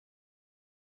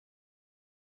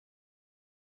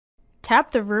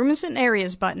Tap the Rooms and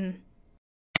Areas button.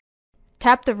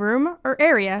 Tap the room or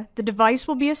area the device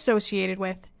will be associated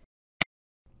with.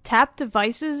 Tap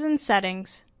Devices and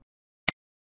Settings.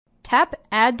 Tap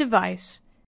Add Device.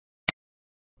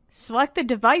 Select the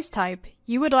device type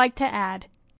you would like to add.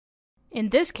 In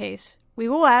this case, we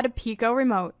will add a Pico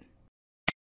Remote.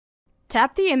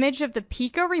 Tap the image of the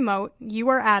Pico Remote you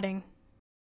are adding.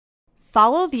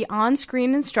 Follow the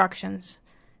on-screen instructions.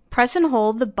 Press and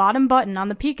hold the bottom button on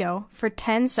the Pico for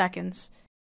 10 seconds.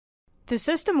 The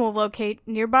system will locate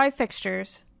nearby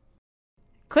fixtures.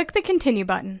 Click the Continue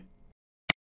button.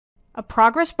 A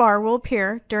progress bar will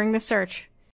appear during the search.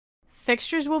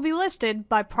 Fixtures will be listed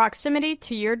by proximity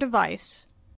to your device.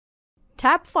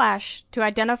 Tap Flash to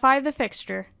identify the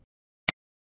fixture.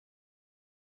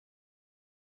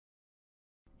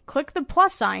 Click the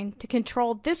plus sign to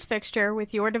control this fixture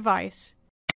with your device.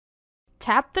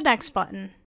 Tap the Next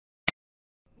button.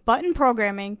 Button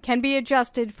programming can be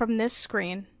adjusted from this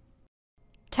screen.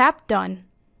 Tap Done.